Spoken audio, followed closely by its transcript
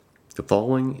The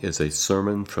following is a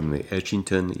sermon from the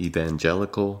Edgington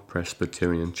Evangelical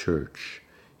Presbyterian Church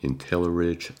in Taylor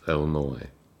Ridge, Illinois.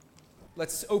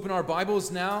 Let's open our Bibles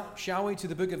now, shall we, to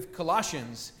the book of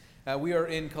Colossians. We are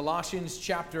in Colossians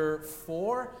chapter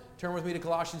 4. Turn with me to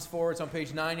Colossians 4. It's on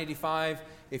page 985.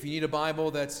 If you need a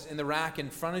Bible that's in the rack in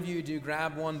front of you, do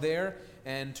grab one there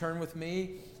and turn with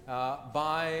me.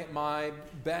 By my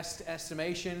best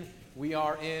estimation, we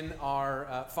are in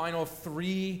our final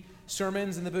three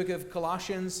sermons in the book of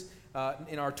Colossians,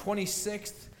 in our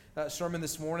 26th sermon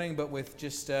this morning, but with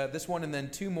just this one and then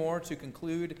two more to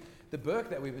conclude the book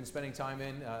that we've been spending time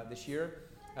in this year.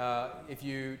 If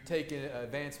you take an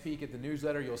advanced peek at the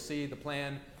newsletter, you'll see the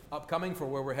plan upcoming for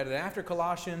where we're headed after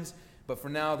Colossians. But for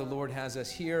now, the Lord has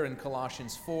us here in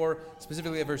Colossians 4,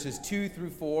 specifically at verses 2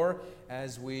 through 4,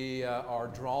 as we are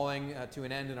drawing to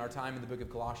an end in our time in the book of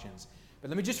Colossians. But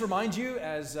let me just remind you,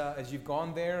 as you've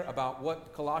gone there, about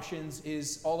what Colossians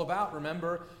is all about.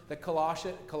 Remember that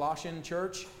Colossian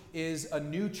church is a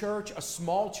new church, a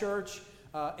small church,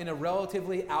 in a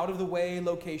relatively out-of-the-way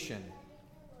location.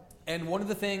 And one of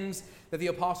the things that the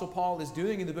Apostle Paul is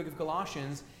doing in the book of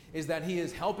Colossians is that he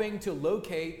is helping to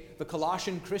locate the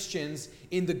Colossian Christians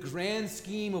in the grand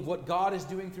scheme of what God is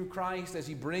doing through Christ as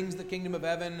he brings the kingdom of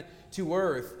heaven to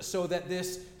earth, so that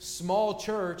this small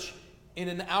church in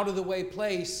an out-of-the-way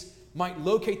place might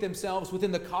locate themselves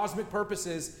within the cosmic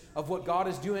purposes of what God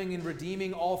is doing in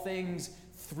redeeming all things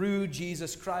through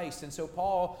Jesus Christ. And so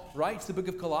Paul writes the book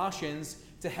of Colossians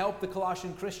to help the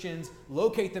Colossian Christians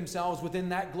locate themselves within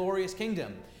that glorious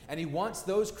kingdom. And he wants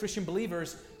those Christian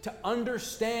believers to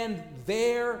understand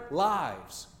their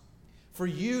lives. For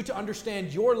you to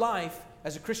understand your life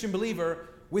as a Christian believer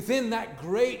within that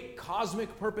great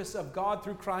cosmic purpose of God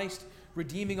through Christ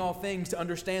redeeming all things, to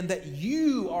understand that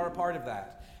you are a part of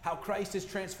that. How Christ is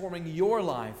transforming your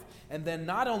life. And then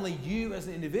not only you as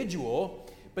an individual,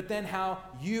 but then how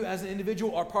you as an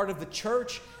individual are part of the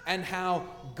church, and how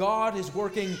God is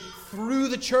working through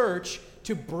the church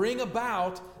to bring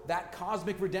about that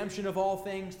cosmic redemption of all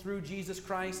things through Jesus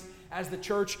Christ, as the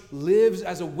church lives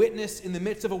as a witness in the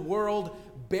midst of a world,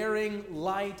 bearing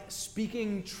light,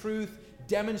 speaking truth,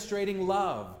 demonstrating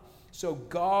love. So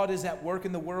God is at work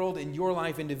in the world, in your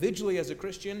life individually as a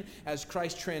Christian. As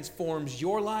Christ transforms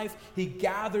your life, he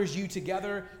gathers you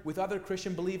together with other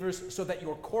Christian believers so that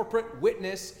your corporate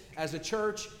witness as a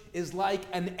church is like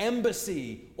an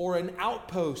embassy or an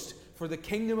outpost for the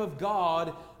kingdom of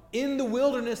God in the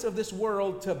wilderness of this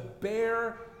world, to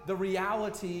bear the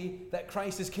reality that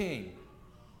Christ is king.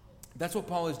 That's what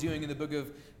Paul is doing in the book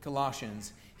of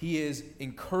Colossians. He is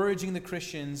encouraging the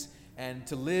Christians and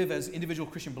to live as individual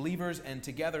Christian believers and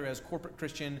together as corporate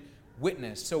Christian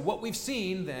witness. So what we've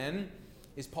seen then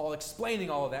is Paul explaining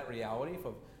all of that reality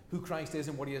of who Christ is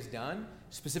and what he has done.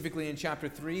 Specifically in chapter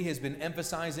 3, he has been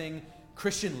emphasizing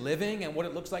Christian living and what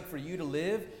it looks like for you to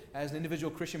live as an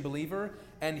individual Christian believer.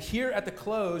 And here at the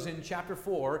close in chapter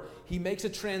 4, he makes a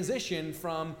transition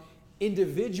from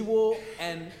individual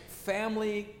and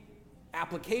family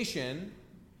application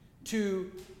to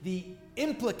the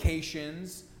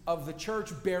implications of the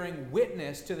church bearing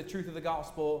witness to the truth of the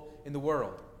gospel in the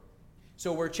world.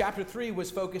 So where chapter 3 was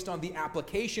focused on the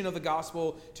application of the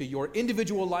gospel to your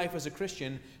individual life as a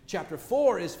Christian, chapter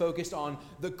 4 is focused on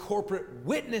the corporate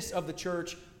witness of the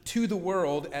church to the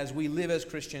world as we live as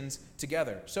Christians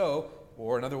together. So,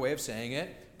 or another way of saying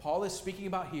it, Paul is speaking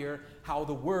about here how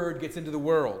the word gets into the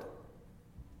world.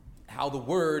 How the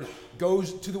word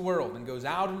goes to the world and goes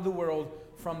out into the world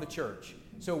from the church.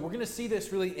 So we're going to see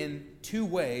this really in two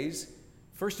ways.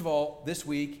 First of all, this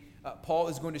week, Paul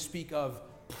is going to speak of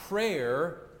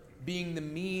prayer being the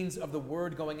means of the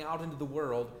word going out into the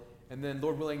world. And then,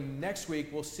 Lord willing, next week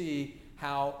we'll see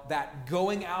how that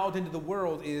going out into the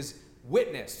world is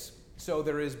witness. So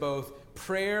there is both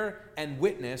prayer and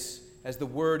witness as the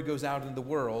word goes out into the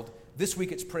world. This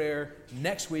week it's prayer.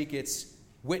 Next week it's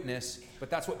witness. But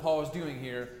that's what Paul is doing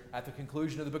here at the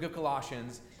conclusion of the book of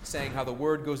Colossians, saying how the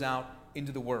word goes out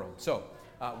into the world. So,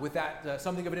 with that,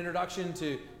 something of an introduction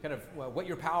to kind of whet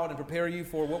your palate and prepare you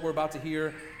for what we're about to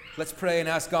hear, let's pray and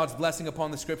ask God's blessing upon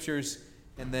the Scriptures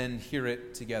and then hear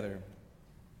it together.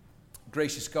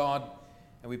 Gracious God,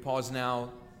 and we pause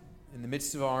now in the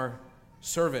midst of our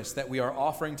service that we are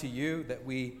offering to you, that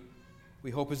we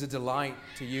hope is a delight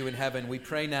to you in heaven. We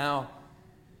pray now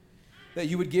that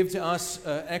you would give to us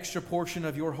an extra portion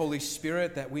of your Holy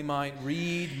Spirit, that we might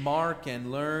read, mark,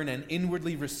 and learn, and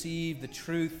inwardly receive the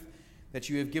truth that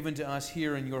you have given to us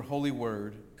here in your holy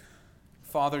word.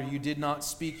 Father, you did not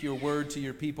speak your word to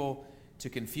your people to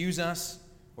confuse us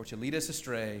or to lead us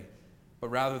astray, but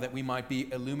rather that we might be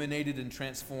illuminated and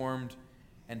transformed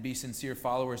and be sincere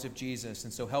followers of Jesus.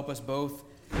 And so help us both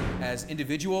as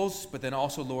individuals, but then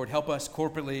also, Lord, help us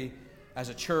corporately as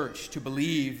a church to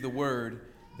believe the word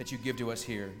that you give to us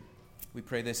here. We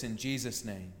pray this in Jesus'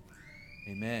 name.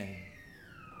 Amen.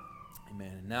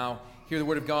 Amen. And now, hear the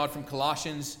word of God from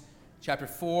Colossians chapter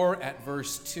 4 at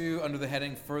verse 2 under the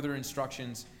heading Further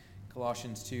Instructions.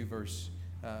 Colossians 2,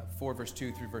 4, verse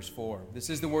 2 through verse 4. This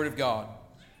is the word of God.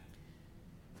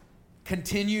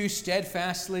 Continue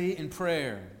steadfastly in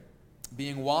prayer,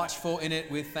 being watchful in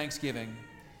it with thanksgiving.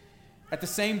 At the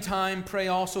same time, pray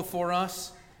also for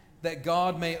us, that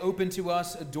God may open to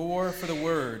us a door for the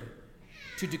word,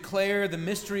 to declare the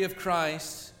mystery of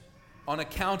Christ, on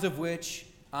account of which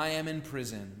I am in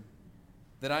prison,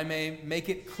 that I may make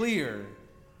it clear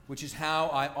which is how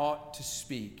I ought to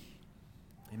speak.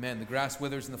 Amen. The grass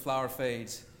withers and the flower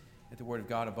fades, yet the word of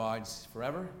God abides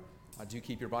forever. Do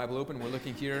keep your Bible open. We're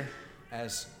looking here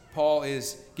as Paul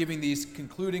is giving these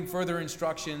concluding further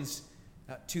instructions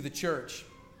to the church.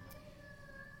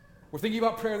 We're thinking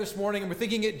about prayer this morning, and we're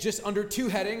thinking it just under two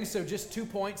headings, so just 2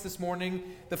 points this morning.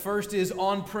 The first is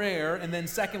on prayer, and then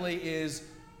secondly is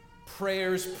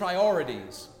prayer's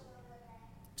priorities.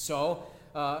 So,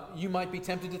 you might be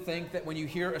tempted to think that when you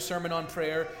hear a sermon on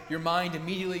prayer, your mind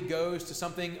immediately goes to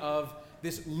something of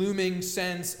this looming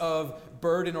sense of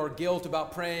burden or guilt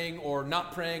about praying or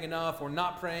not praying enough or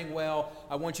not praying well.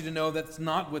 I want you to know that's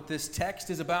not what this text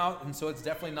is about, and so it's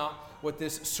definitely not what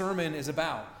this sermon is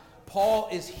about. Paul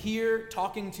is here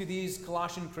talking to these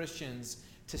Colossian Christians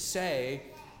to say,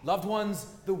 loved ones,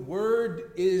 the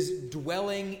word is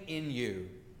dwelling in you.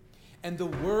 And the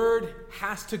word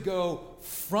has to go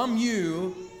from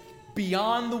you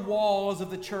beyond the walls of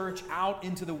the church out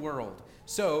into the world.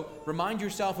 So, remind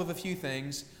yourself of a few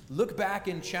things. Look back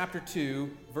in chapter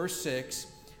 2, verse 6,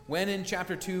 when in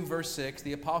chapter 2, verse 6,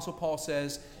 the Apostle Paul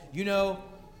says, you know,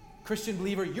 Christian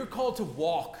believer, you're called to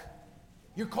walk.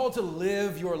 You're called to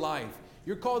live your life.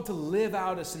 You're called to live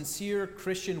out a sincere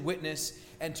Christian witness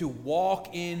and to walk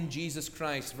in Jesus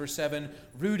Christ. Verse 7,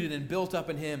 rooted and built up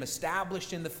in him,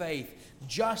 established in the faith,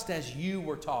 just as you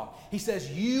were taught. He says,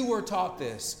 you were taught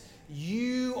this.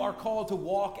 You are called to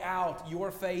walk out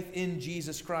your faith in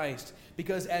Jesus Christ.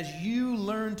 Because as you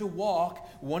learn to walk,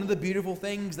 one of the beautiful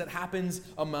things that happens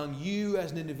among you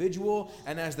as an individual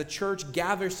and as the church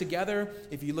gathers together,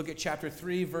 if you look at chapter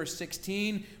 3, verse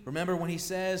 16, remember when he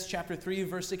says, chapter 3,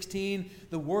 verse 16,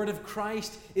 the word of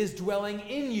Christ is dwelling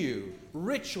in you,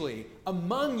 richly,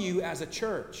 among you as a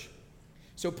church.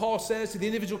 So Paul says to the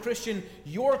individual Christian,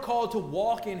 you're called to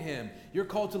walk in him. You're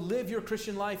called to live your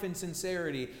Christian life in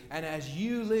sincerity. And as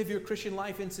you live your Christian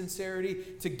life in sincerity,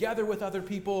 together with other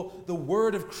people, the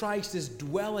word of Christ is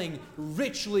dwelling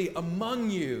richly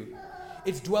among you.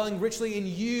 It's dwelling richly in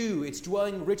you. It's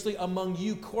dwelling richly among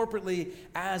you corporately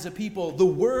as a people. The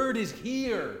word is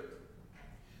here.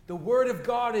 The word of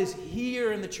God is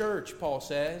here in the church, Paul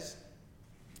says.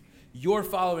 You're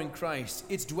following Christ.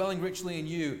 It's dwelling richly in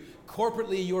you.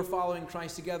 Corporately, you're following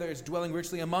Christ together. It's dwelling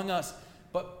richly among us.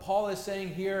 But Paul is saying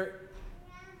here,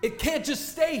 it can't just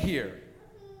stay here,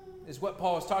 is what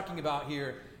Paul is talking about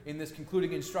here in this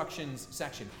concluding instructions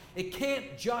section. It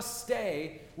can't just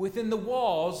stay within the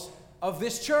walls of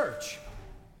this church.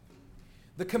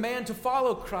 The command to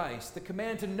follow Christ, the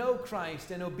command to know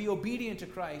Christ and be obedient to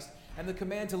Christ, and the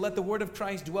command to let the word of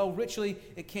Christ dwell richly,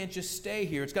 it can't just stay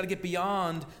here. It's got to get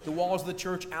beyond the walls of the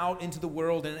church out into the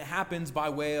world, and it happens by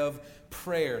way of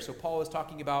prayer. So Paul is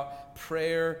talking about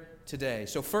prayer today.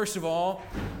 So first of all,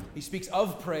 he speaks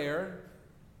of prayer,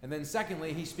 and then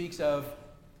secondly, he speaks of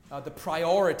the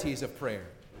priorities of prayer.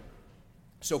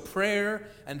 So prayer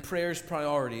and prayer's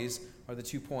priorities are the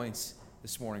 2 points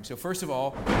this morning. So first of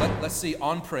all, let's see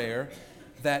on prayer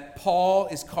that Paul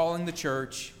is calling the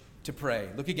church to pray.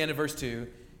 Look again at verse 2.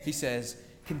 He says,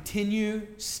 continue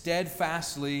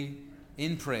steadfastly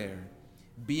in prayer,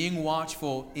 being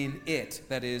watchful in it,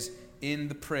 that is, in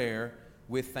the prayer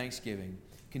with thanksgiving.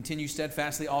 Continue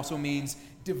steadfastly also means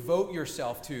devote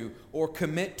yourself to or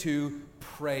commit to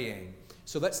praying.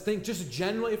 So let's think just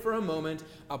generally for a moment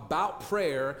about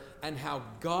prayer and how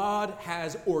God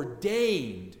has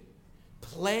ordained,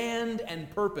 planned, and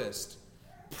purposed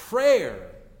prayer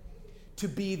to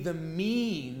be the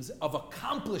means of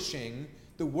accomplishing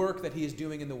the work that he is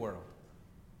doing in the world.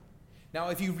 Now,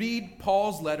 if you read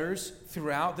Paul's letters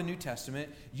throughout the New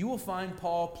Testament, you will find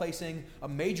Paul placing a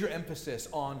major emphasis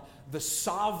on the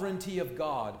sovereignty of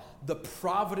God, the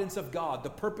providence of God, the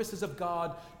purposes of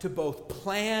God to both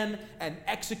plan and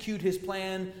execute his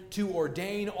plan to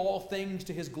ordain all things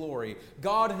to his glory.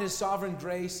 God in his sovereign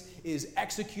grace is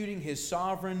executing his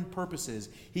sovereign purposes.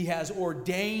 He has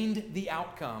ordained the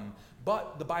outcome.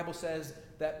 But the Bible says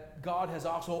that God has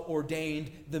also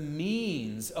ordained the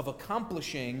means of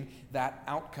accomplishing that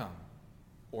outcome.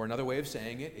 Or another way of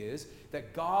saying it is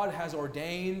that God has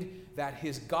ordained that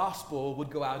his gospel would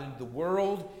go out into the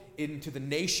world, into the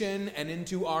nation, and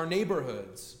into our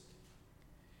neighborhoods.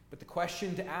 But the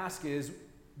question to ask is,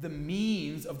 the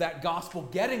means of that gospel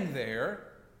getting there,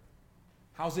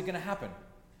 how's it going to happen?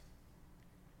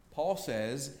 Paul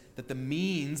says that the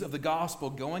means of the gospel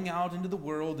going out into the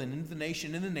world and into the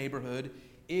nation and the neighborhood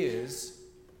is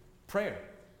prayer.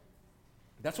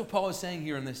 That's what Paul is saying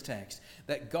here in this text,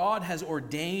 that God has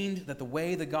ordained that the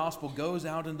way the gospel goes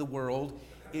out in the world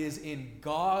is in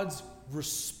God's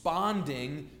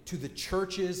responding to the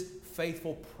church's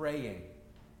faithful praying.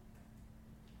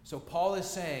 So Paul is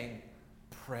saying,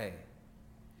 pray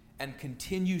and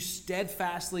continue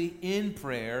steadfastly in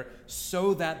prayer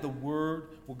so that the word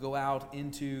will go out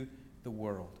into the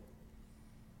world.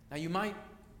 Now you might,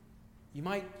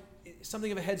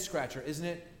 something of a head scratcher, isn't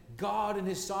it? God in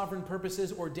his sovereign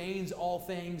purposes ordains all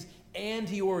things, and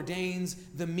he ordains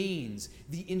the means,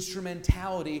 the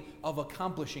instrumentality of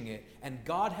accomplishing it. And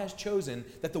God has chosen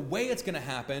that the way it's going to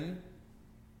happen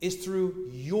is through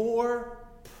your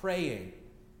praying.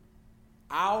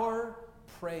 Our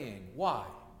praying. Why?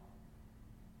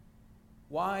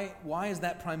 Why is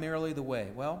that primarily the way?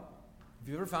 Well, have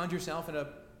you ever found yourself in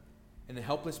a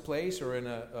helpless place, or in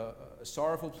a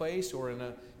sorrowful place, or in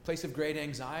a place of great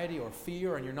anxiety or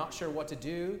fear, and you're not sure what to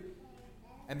do?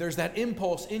 And there's that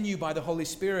impulse in you by the Holy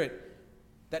Spirit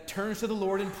that turns to the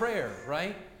Lord in prayer,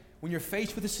 right? When you're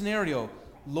faced with a scenario,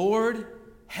 Lord,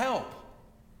 help.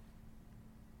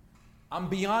 I'm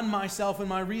beyond myself and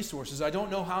my resources. I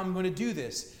don't know how I'm going to do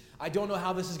this. I don't know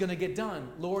how this is going to get done.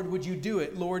 Lord, would you do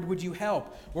it? Lord, would you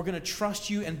help? We're going to trust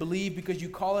you and believe because you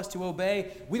call us to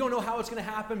obey. We don't know how it's going to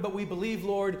happen, but we believe,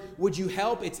 Lord, would you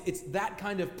help? It's that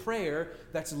kind of prayer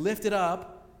that's lifted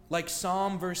up, like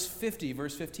Psalm verse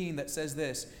 15 that says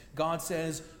this. God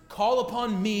says, call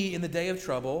upon me in the day of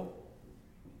trouble,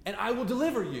 and I will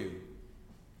deliver you,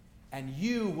 and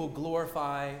you will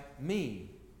glorify me.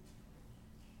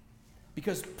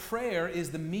 Because prayer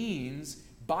is the means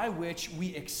by which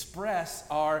we express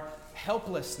our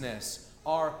helplessness,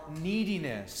 our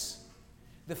neediness,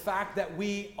 the fact that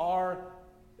we are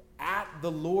at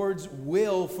the Lord's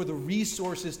will for the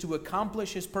resources to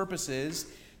accomplish his purposes.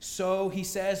 So he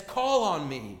says, call on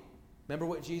me. Remember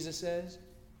what Jesus says?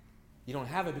 You don't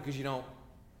have it because you don't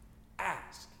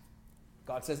ask.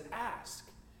 God says, ask,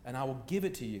 and I will give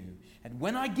it to you. And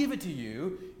when I give it to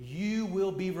you, you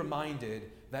will be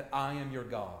reminded that I am your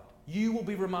God. You will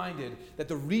be reminded that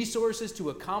the resources to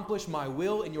accomplish my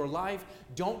will in your life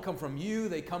don't come from you,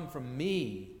 they come from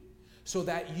me. So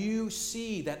that you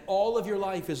see that all of your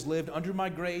life is lived under my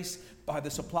grace by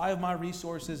the supply of my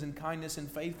resources and kindness and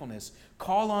faithfulness.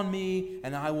 Call on me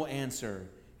and I will answer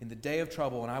in the day of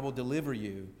trouble, and I will deliver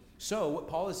you. So what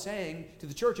Paul is saying to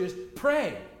the church is,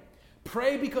 pray.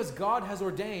 Pray because God has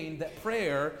ordained that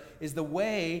prayer is the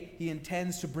way he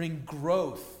intends to bring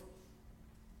growth.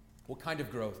 What kind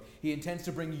of growth? He intends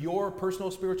to bring your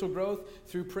personal spiritual growth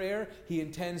through prayer. He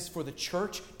intends for the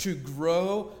church to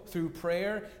grow through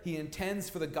prayer. He intends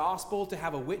for the gospel to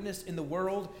have a witness in the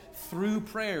world through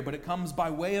prayer. But it comes by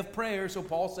way of prayer. So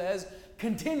Paul says,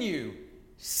 continue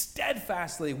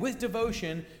steadfastly with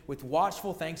devotion, with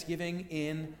watchful thanksgiving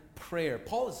in prayer.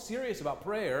 Paul is serious about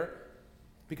prayer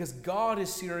because God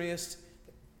is serious.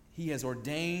 He has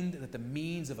ordained that the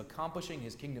means of accomplishing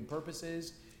his kingdom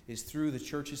purposes is through the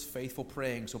church's faithful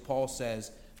praying. So Paul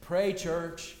says, pray,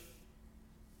 church.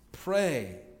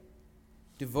 Pray.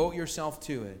 Devote yourself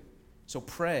to it. So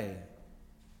pray.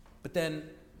 But then,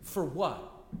 for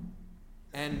what?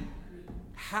 And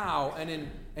how? And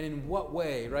in what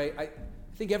way, right? I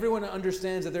think everyone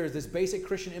understands that there is this basic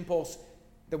Christian impulse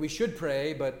that we should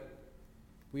pray, but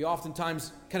we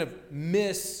oftentimes kind of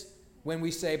miss when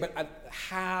we say, but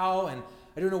how? And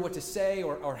I don't know what to say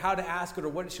or how to ask it or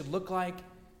what it should look like.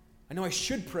 I know I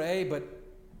should pray, but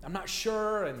I'm not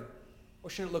sure, and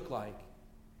what should it look like?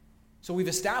 So we've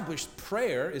established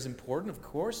prayer is important, of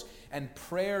course, and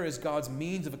prayer is God's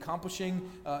means of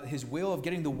accomplishing his will, of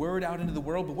getting the word out into the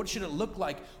world. But what should it look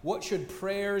like? What should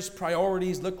prayer's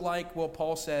priorities look like? Well,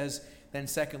 Paul says then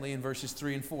secondly in verses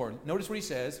 3 and 4. Notice what he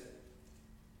says.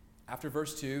 After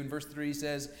verse 2 and verse 3 he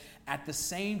says, at the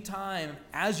same time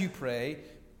as you pray,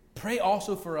 pray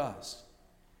also for us,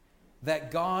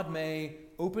 that God may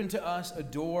open to us a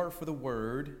door for the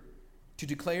word to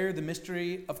declare the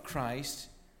mystery of Christ,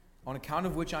 on account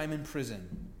of which I am in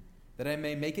prison, that I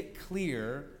may make it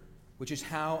clear which is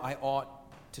how I ought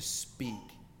to speak.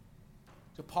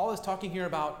 So Paul is talking here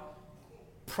about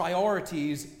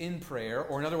priorities in prayer,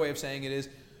 or another way of saying it is,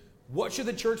 what should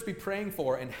the church be praying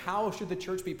for and how should the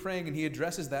church be praying? And he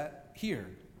addresses that here.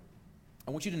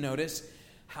 I want you to notice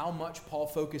how much Paul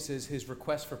focuses his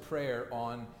request for prayer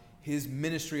on his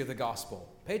ministry of the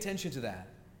gospel. Pay attention to that.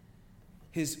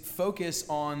 His focus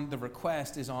on the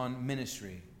request is on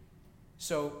ministry.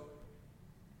 So,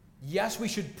 yes, we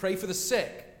should pray for the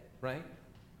sick, right?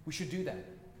 We should do that.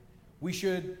 We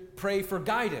should pray for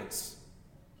guidance.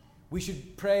 We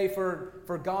should pray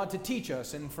for God to teach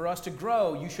us and for us to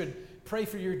grow. You should pray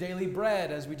for your daily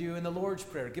bread as we do in the Lord's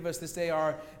Prayer. Give us this day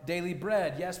our daily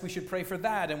bread. Yes, we should pray for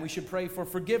that, and we should pray for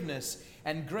forgiveness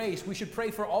and grace. We should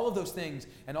pray for all of those things,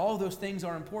 and all of those things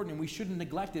are important, and we shouldn't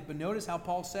neglect it. But notice how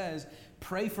Paul says,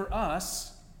 pray for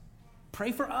us.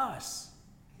 Pray for us.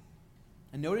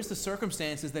 And notice the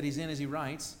circumstances that he's in as he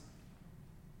writes.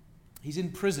 He's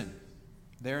in prison.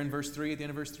 There in verse 3, at the end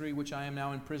of verse 3, which I am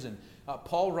now in prison.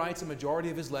 Paul writes a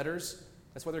majority of his letters,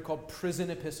 that's why they're called prison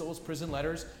epistles, prison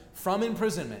letters, from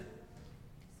imprisonment.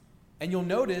 And you'll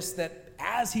notice that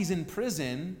as he's in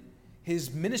prison,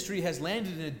 his ministry has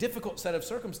landed in a difficult set of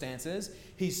circumstances.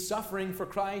 He's suffering for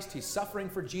Christ, he's suffering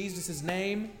for Jesus'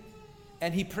 name,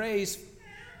 and he prays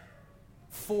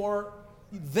for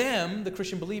them, the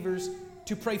Christian believers,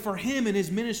 to pray for him in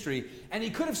his ministry. And he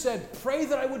could have said, pray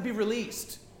that I would be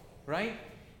released, right?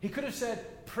 He could have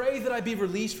said, pray that I be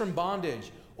released from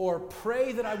bondage, or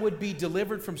pray that I would be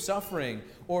delivered from suffering,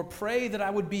 or pray that I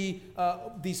would be,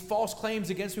 these false claims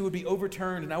against me would be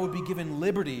overturned and I would be given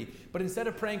liberty. But instead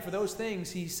of praying for those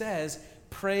things, he says,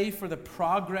 pray for the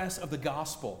progress of the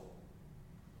gospel.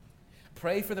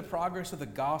 Pray for the progress of the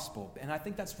gospel. And I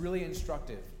think that's really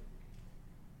instructive.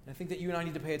 And I think that you and I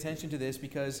need to pay attention to this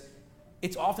because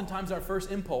it's oftentimes our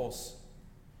first impulse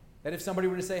that if somebody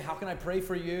were to say, how can I pray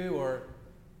for you? Or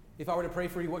if I were to pray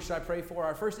for you, what should I pray for?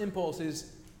 Our first impulse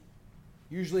is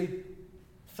usually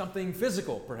something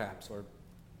physical, perhaps, or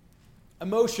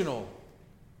emotional,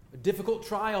 a difficult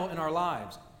trial in our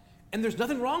lives. And there's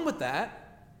nothing wrong with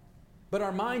that, but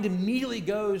our mind immediately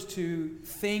goes to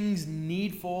things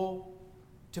needful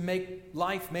to make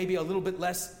life maybe a little bit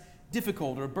less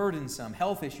difficult or burdensome,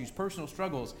 health issues, personal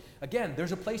struggles. Again,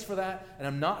 there's a place for that, and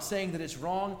I'm not saying that it's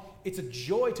wrong. It's a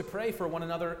joy to pray for one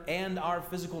another and our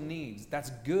physical needs.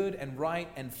 That's good and right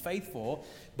and faithful,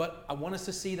 but I want us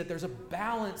to see that there's a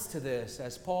balance to this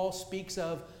as Paul speaks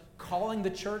of calling the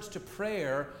church to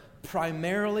prayer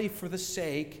primarily for the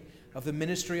sake of the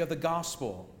ministry of the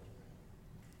gospel.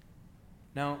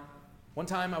 Now, one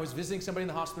time I was visiting somebody in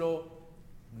the hospital,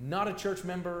 not a church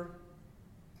member,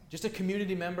 just a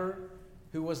community member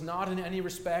who was not in any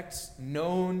respects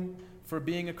known for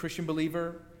being a Christian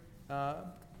believer.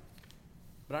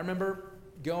 But I remember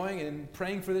going and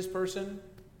praying for this person,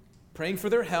 praying for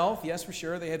their health. Yes, for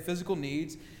sure, they had physical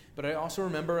needs. But I also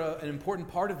remember an important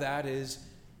part of that is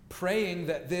praying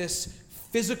that this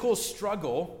physical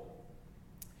struggle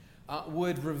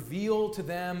would reveal to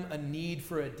them a need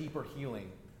for a deeper healing.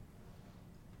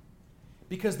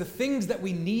 Because the things that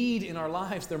we need in our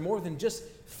lives, they're more than just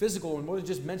physical and more than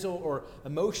just mental or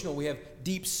emotional. We have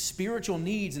deep spiritual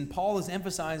needs, and Paul is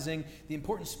emphasizing the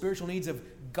important spiritual needs of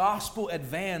gospel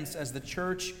advance as the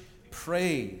church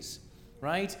prays,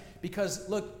 right? Because,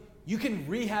 look, you can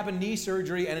rehab a knee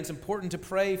surgery, and it's important to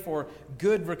pray for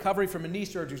good recovery from a knee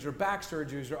surgeries or back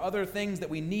surgeries or other things that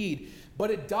we need,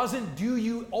 but it doesn't do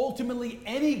you ultimately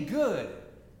any good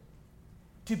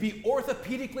to be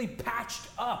orthopedically patched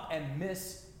up and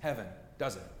miss heaven,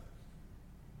 does it?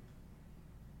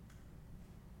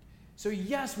 So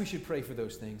yes, we should pray for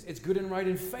those things. It's good and right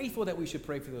and faithful that we should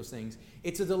pray for those things.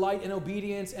 It's a delight and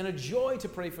obedience and a joy to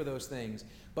pray for those things.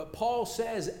 But Paul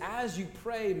says, as you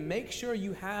pray, make sure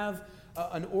you have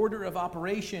an order of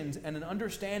operations and an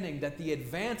understanding that the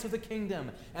advance of the kingdom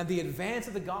and the advance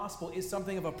of the gospel is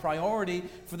something of a priority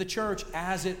for the church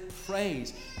as it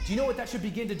prays. Do you know what that should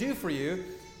begin to do for you?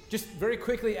 Just very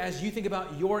quickly, as you think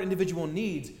about your individual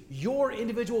needs, your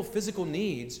individual physical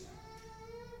needs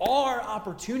are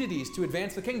opportunities to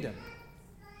advance the kingdom.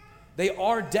 They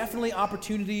are definitely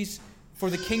opportunities for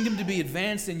the kingdom to be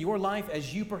advanced in your life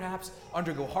as you perhaps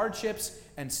undergo hardships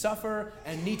and suffer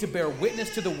and need to bear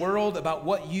witness to the world about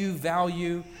what you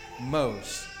value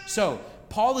most. So,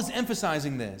 Paul is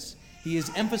emphasizing this. He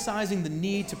is emphasizing the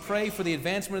need to pray for the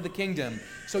advancement of the kingdom.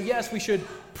 So yes, we should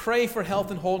pray for health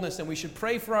and wholeness, and we should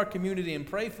pray for our community and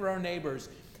pray for our neighbors.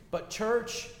 But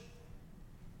church,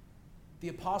 the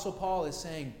Apostle Paul is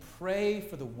saying, pray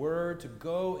for the word to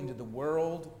go into the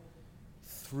world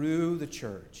through the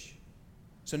church.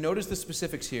 So notice the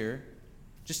specifics here.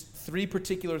 Just three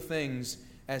particular things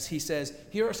as he says,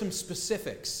 here are some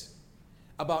specifics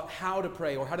about how to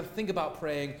pray or how to think about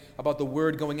praying, about the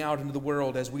word going out into the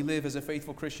world as we live as a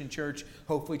faithful Christian church,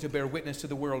 hopefully to bear witness to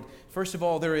the world. First of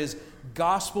all, there is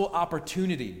gospel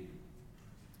opportunity,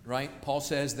 right? Paul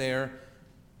says there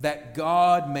that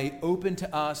God may open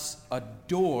to us a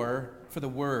door for the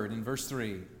word in verse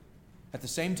 3. At the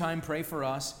same time, pray for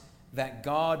us that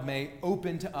God may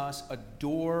open to us a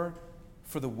door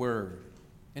for the word.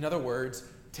 In other words,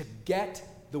 to get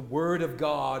the word of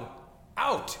God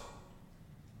out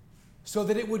so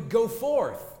that it would go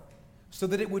forth, so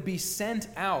that it would be sent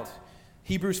out.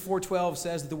 Hebrews 4:12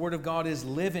 says that the word of God is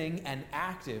living and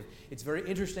active. It's very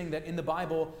interesting that in the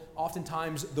Bible,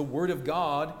 oftentimes the word of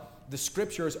God, the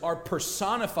scriptures, are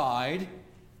personified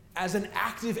as an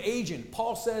active agent.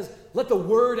 Paul says, let the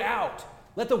word out.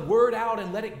 Let the word out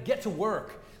and let it get to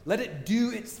work. Let it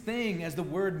do its thing as the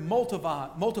word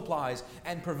multiplies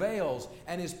and prevails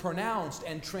and is pronounced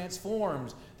and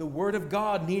transforms. The word of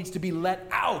God needs to be let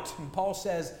out. And Paul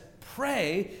says,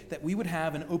 pray that we would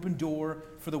have an open door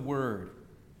for the word.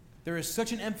 There is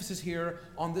such an emphasis here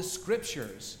on the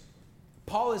scriptures.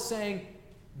 Paul is saying,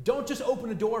 don't just open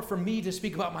a door for me to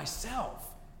speak about myself.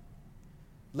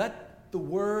 Let the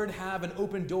word have an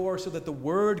open door so that the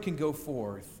word can go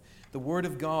forth. The word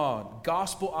of God,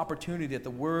 gospel opportunity that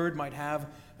the word might have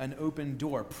an open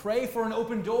door. Pray for an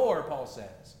open door, Paul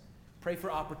says. Pray for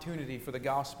opportunity for the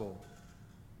gospel.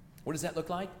 What does that look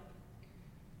like?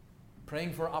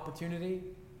 Praying for opportunity.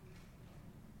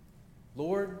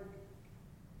 Lord,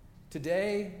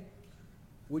 today,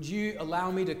 would you allow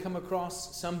me to come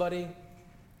across somebody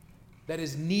that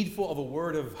is needful of a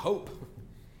word of hope,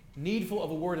 needful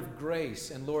of a word of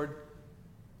grace? And Lord,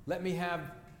 let me have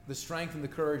the strength and the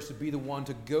courage to be the one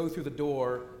to go through the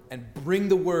door and bring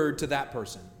the word to that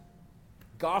person.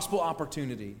 Gospel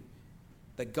opportunity,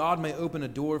 that God may open a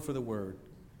door for the word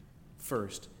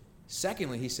first.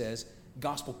 Secondly, he says,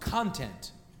 gospel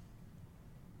content.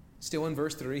 Still in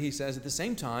verse 3, he says, at the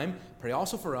same time, pray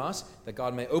also for us that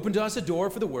God may open to us a door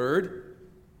for the word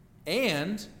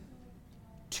and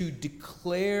to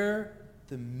declare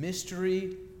the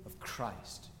mystery of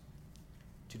Christ.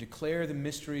 To declare the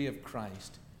mystery of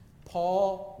Christ.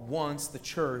 Paul wants the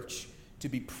church to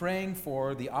be praying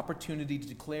for the opportunity to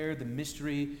declare the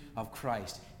mystery of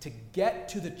Christ, to get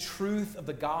to the truth of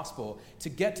the gospel, to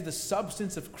get to the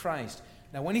substance of Christ.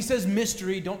 Now, when he says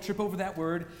mystery, don't trip over that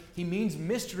word. He means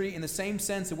mystery in the same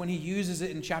sense that when he uses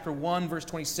it in chapter 1, verse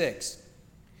 26.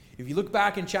 If you look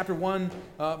back in chapter 1,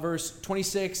 verse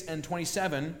 26 and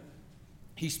 27,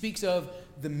 he speaks of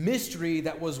the mystery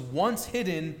that was once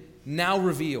hidden, now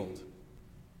revealed.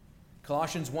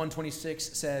 Colossians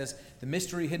 1:26 says, the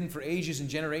mystery hidden for ages and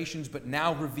generations, but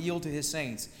now revealed to his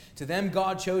saints. To them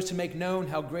God chose to make known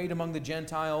how great among the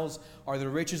Gentiles are the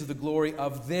riches of the glory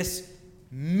of this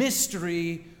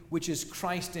mystery, which is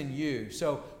Christ in you.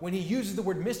 So when he uses the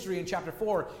word mystery in chapter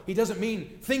 4, he doesn't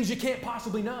mean things you can't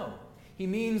possibly know. He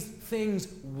means things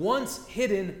once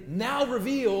hidden, now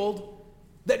revealed,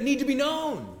 that need to be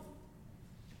known.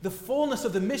 The fullness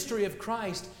of the mystery of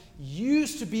Christ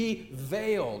used to be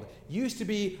veiled, used to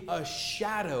be a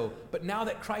shadow, but now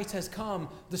that Christ has come,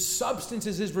 the substance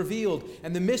is revealed,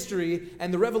 and the mystery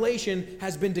and the revelation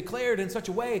has been declared in such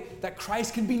a way that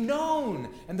Christ can be known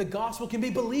and the gospel can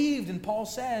be believed. And Paul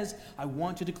says, I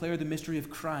want to declare the mystery of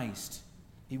Christ.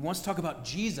 He wants to talk about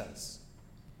Jesus.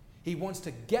 He wants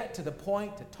to get to the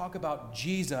point to talk about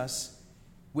Jesus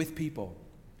with people.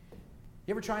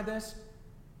 You ever tried this?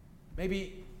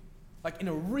 Maybe like in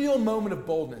a real moment of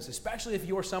boldness, especially if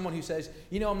you're someone who says,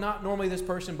 I'm not normally this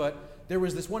person, but there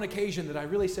was this one occasion that I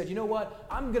really said, you know what?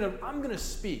 I'm gonna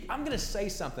speak. I'm gonna say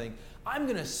something. I'm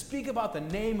gonna speak about the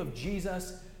name of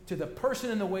Jesus to the person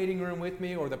in the waiting room with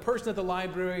me, or the person at the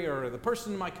library, or the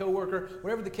person, my coworker,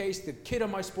 whatever the case, the kid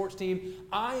on my sports team.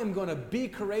 I am gonna be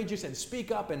courageous and speak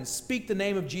up and speak the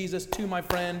name of Jesus to my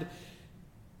friend.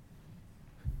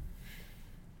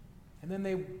 And then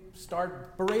they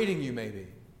start berating you maybe.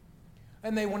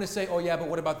 And they want to say, oh yeah, but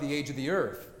what about the age of the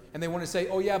earth? And they want to say,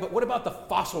 oh yeah, but what about the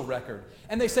fossil record?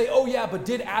 And they say, oh yeah, but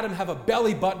did Adam have a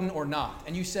belly button or not?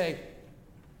 And you say,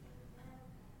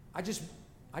 I just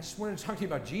wanted to talk to you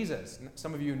about Jesus.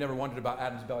 Some of you have never wondered about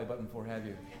Adam's belly button before, have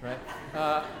you?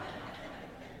 Right?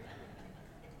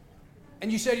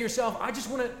 And you say to yourself, I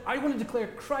want to declare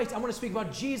Christ. I want to speak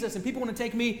about Jesus. And people want to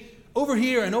take me over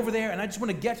here and over there. And I just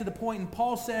want to get to the point. And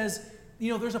Paul says,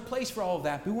 there's a place for all of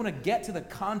that. We want to get to the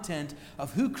content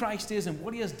of who Christ is and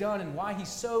what he has done and why he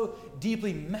so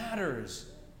deeply matters.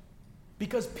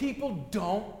 Because people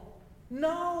don't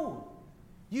know.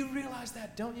 You realize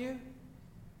that, don't you?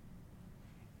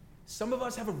 Some of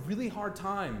us have a really hard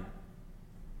time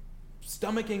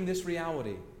stomaching this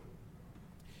reality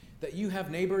that you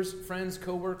have neighbors, friends,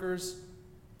 coworkers,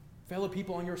 fellow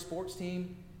people on your sports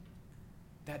team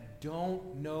that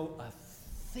don't know a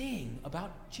thing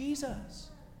about Jesus.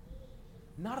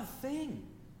 Not a thing.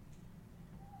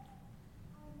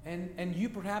 And you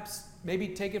perhaps maybe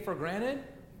take it for granted.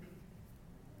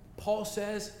 Paul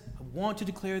says, I want to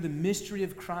declare the mystery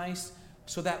of Christ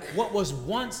so that what was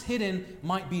once hidden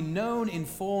might be known in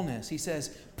fullness. He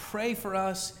says, pray for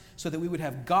us so that we would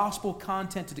have gospel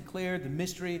content to declare the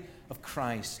mystery of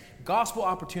Christ. Gospel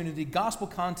opportunity, gospel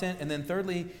content, and then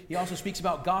thirdly, he also speaks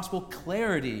about gospel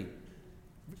clarity.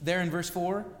 There in verse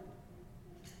 4,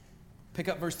 pick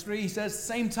up verse 3, he says,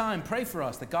 same time, pray for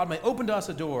us that God may open to us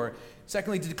a door.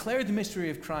 Secondly, to declare the mystery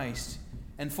of Christ.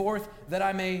 And fourth, that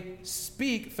I may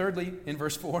speak, thirdly, in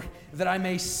verse 4, that I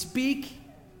may speak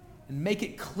and make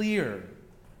it clear,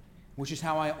 which is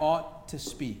how I ought to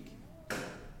speak.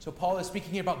 So Paul is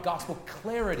speaking here about gospel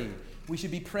clarity. We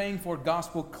should be praying for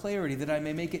gospel clarity, that I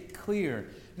may make it clear.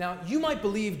 Now, you might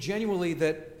believe genuinely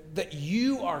that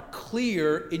you are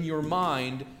clear in your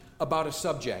mind about a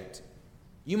subject.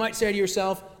 You might say to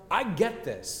yourself, I get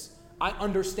this. I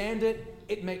understand it.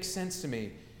 It makes sense to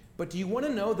me. But do you want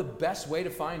to know the best way to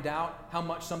find out how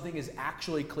much something is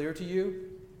actually clear to you?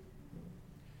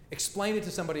 Explain it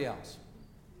to somebody else.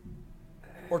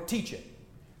 Or teach it.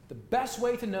 The best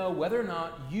way to know whether or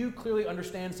not you clearly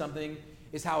understand something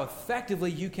is how effectively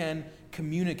you can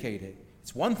communicate it.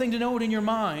 It's one thing to know it in your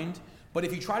mind, but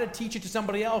if you try to teach it to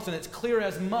somebody else and it's clear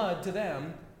as mud to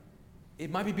them, it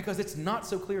might be because it's not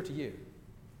so clear to you.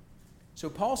 So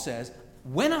Paul says,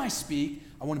 when I speak,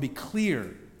 I want to be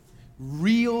clear,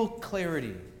 real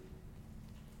clarity,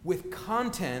 with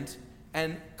content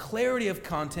and clarity of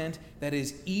content that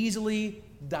is easily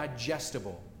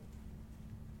digestible.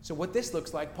 So what this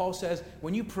looks like, Paul says,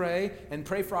 when you pray and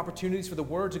pray for opportunities for the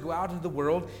word to go out into the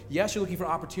world, yes, you're looking for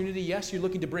opportunity. Yes, you're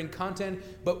looking to bring content.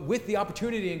 But with the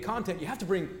opportunity and content, you have to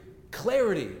bring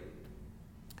clarity.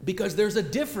 Because there's a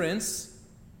difference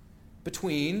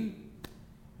between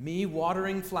me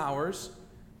watering flowers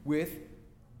with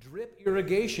drip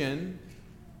irrigation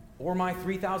or my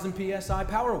 3,000 PSI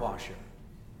power washer.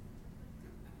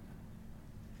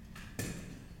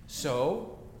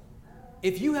 So,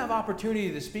 if you have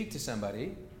opportunity to speak to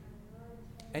somebody,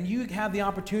 and you have the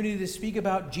opportunity to speak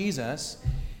about Jesus,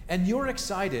 and you're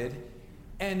excited,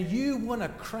 and you want to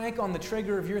crank on the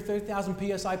trigger of your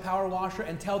 3,000 PSI power washer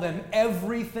and tell them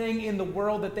everything in the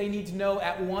world that they need to know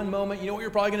at one moment, you know what you're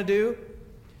probably going to do?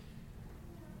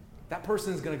 That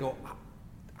person's going to go,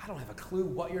 I don't have a clue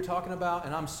what you're talking about,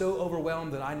 and I'm so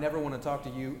overwhelmed that I never want to talk to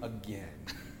you again.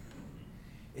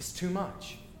 It's too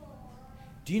much.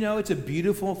 Do you know it's a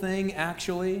beautiful thing,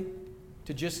 actually,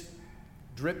 to just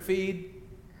drip feed?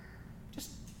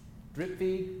 Just drip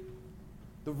feed.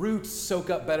 The roots soak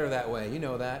up better that way. You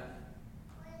know that.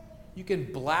 You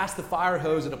can blast the fire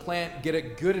hose at a plant, get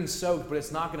it good and soaked, but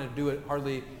it's not going to do it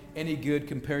hardly any good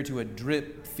compared to a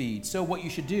drip feed. So what you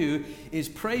should do is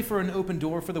pray for an open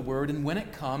door for the word, and when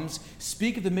it comes,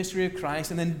 speak of the mystery of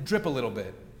Christ, and then drip a little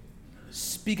bit.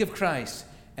 Speak of Christ.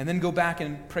 And then go back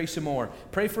and pray some more.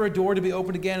 Pray for a door to be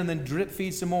opened again and then drip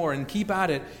feed some more and keep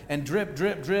at it and drip,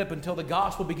 drip, drip until the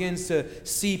gospel begins to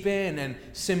seep in and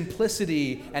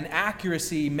simplicity and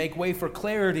accuracy make way for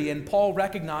clarity. And Paul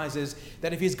recognizes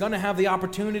that if he's going to have the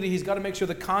opportunity, he's got to make sure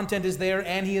the content is there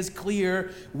and he is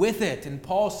clear with it. And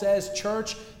Paul says,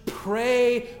 church,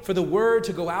 pray for the word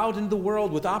to go out into the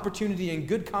world with opportunity and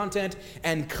good content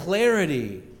and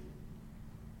clarity.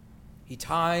 He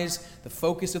ties the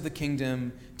focus of the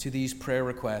kingdom to these prayer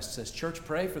requests. Says, church,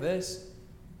 pray for this.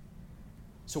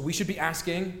 So we should be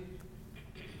asking,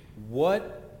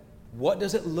 what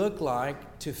does it look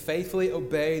like to faithfully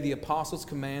obey the apostles'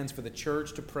 commands for the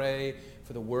church to pray,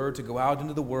 for the word to go out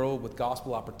into the world with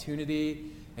gospel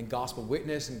opportunity and gospel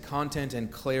witness and content and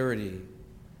clarity?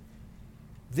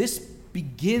 This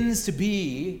begins to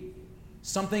be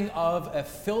something of a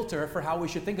filter for how we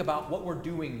should think about what we're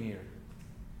doing here.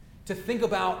 To think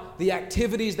about the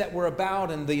activities that we're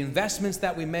about and the investments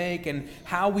that we make and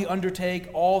how we undertake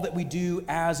all that we do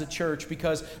as a church.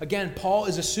 Because, again, Paul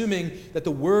is assuming that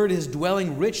the word is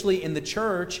dwelling richly in the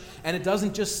church and it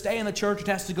doesn't just stay in the church, it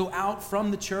has to go out from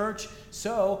the church.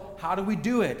 So, how do we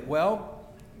do it? Well,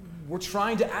 we're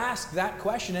trying to ask that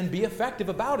question and be effective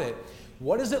about it.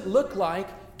 What does it look like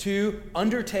to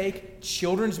undertake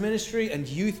children's ministry and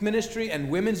youth ministry and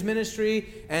women's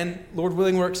ministry? And, Lord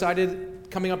willing, we're excited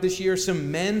coming up this year, some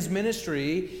men's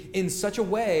ministry in such a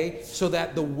way so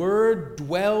that the word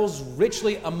dwells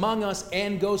richly among us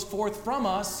and goes forth from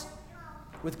us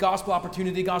with gospel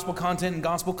opportunity, gospel content, and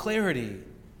gospel clarity.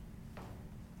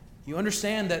 You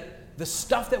understand that the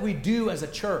stuff that we do as a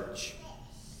church,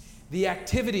 the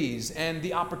activities and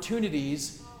the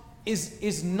opportunities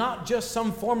is not just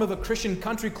some form of a Christian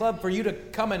country club for you to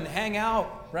come and hang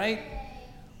out, right?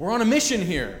 We're on a mission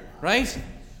here, right?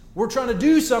 We're trying to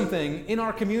do something in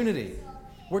our community.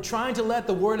 We're trying to let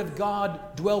the Word of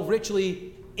God dwell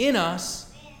richly in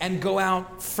us and go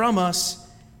out from us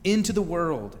into the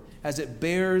world as it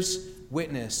bears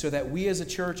witness, so that we as a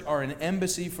church are an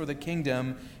embassy for the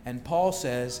kingdom. And Paul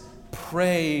says,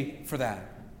 pray for that.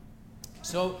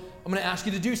 So I'm going to ask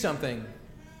you to do something.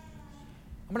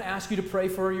 I'm going to ask you to pray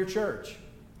for your church.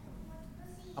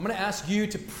 I'm going to ask you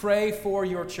to pray for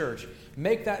your church.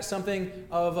 Make that something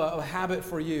of a habit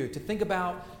for you, to think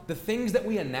about the things that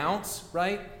we announce,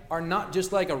 right, are not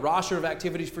just like a roster of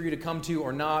activities for you to come to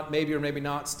or not, maybe or maybe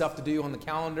not, stuff to do on the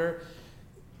calendar.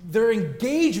 They're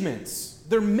engagements,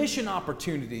 they're mission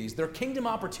opportunities, they're kingdom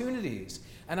opportunities.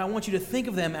 And I want you to think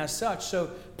of them as such.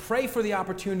 So pray for the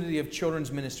opportunity of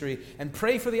children's ministry, and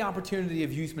pray for the opportunity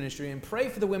of youth ministry, and pray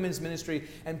for the women's ministry,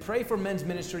 and pray for men's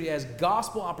ministry as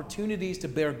gospel opportunities to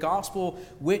bear gospel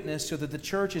witness, so that the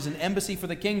church is an embassy for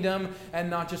the kingdom and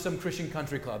not just some Christian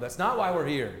country club. That's not why we're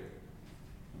here.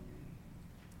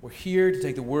 We're here to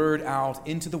take the word out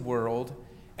into the world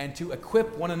and to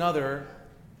equip one another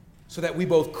so that we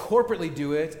both corporately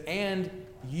do it and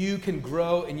you can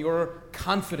grow in your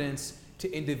confidence to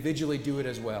individually do it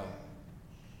as well.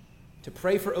 To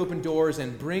pray for open doors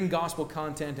and bring gospel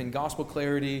content and gospel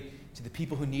clarity to the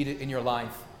people who need it in your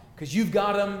life. Because you've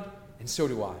got them, and so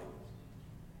do I.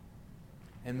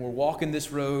 And we're walking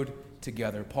this road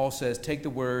together. Paul says, take the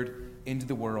word into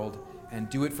the world and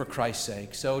do it for Christ's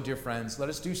sake. So, dear friends, let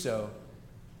us do so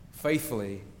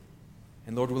faithfully.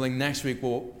 And Lord willing, next week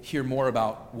we'll hear more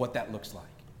about what that looks like.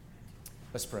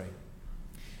 Let's pray.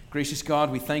 Gracious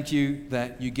God, we thank you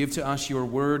that you give to us your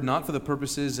word, not for the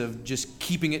purposes of just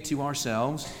keeping it to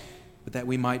ourselves, but that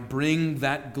we might bring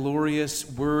that glorious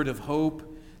word of hope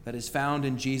that is found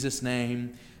in Jesus'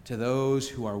 name to those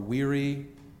who are weary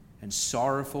and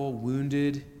sorrowful,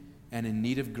 wounded, and in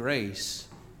need of grace.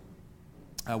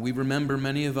 We remember,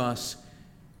 many of us,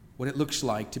 what it looks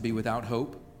like to be without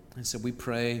hope. And so we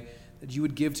pray that you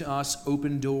would give to us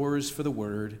open doors for the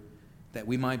word, that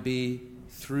we might be,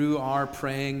 through our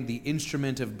praying, the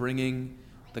instrument of bringing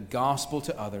the gospel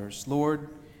to others. Lord,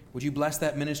 would you bless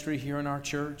that ministry here in our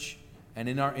church and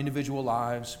in our individual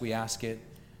lives? We ask it,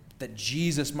 that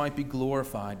Jesus might be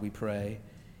glorified, we pray,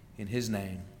 in his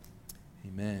name.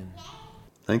 Amen.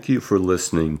 Thank you for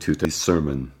listening to today's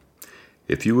sermon.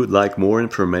 If you would like more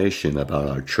information about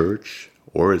our church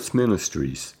or its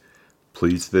ministries,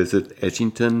 please visit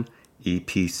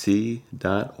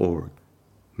edgingtonepc.org.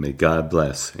 May God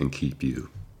bless and keep you.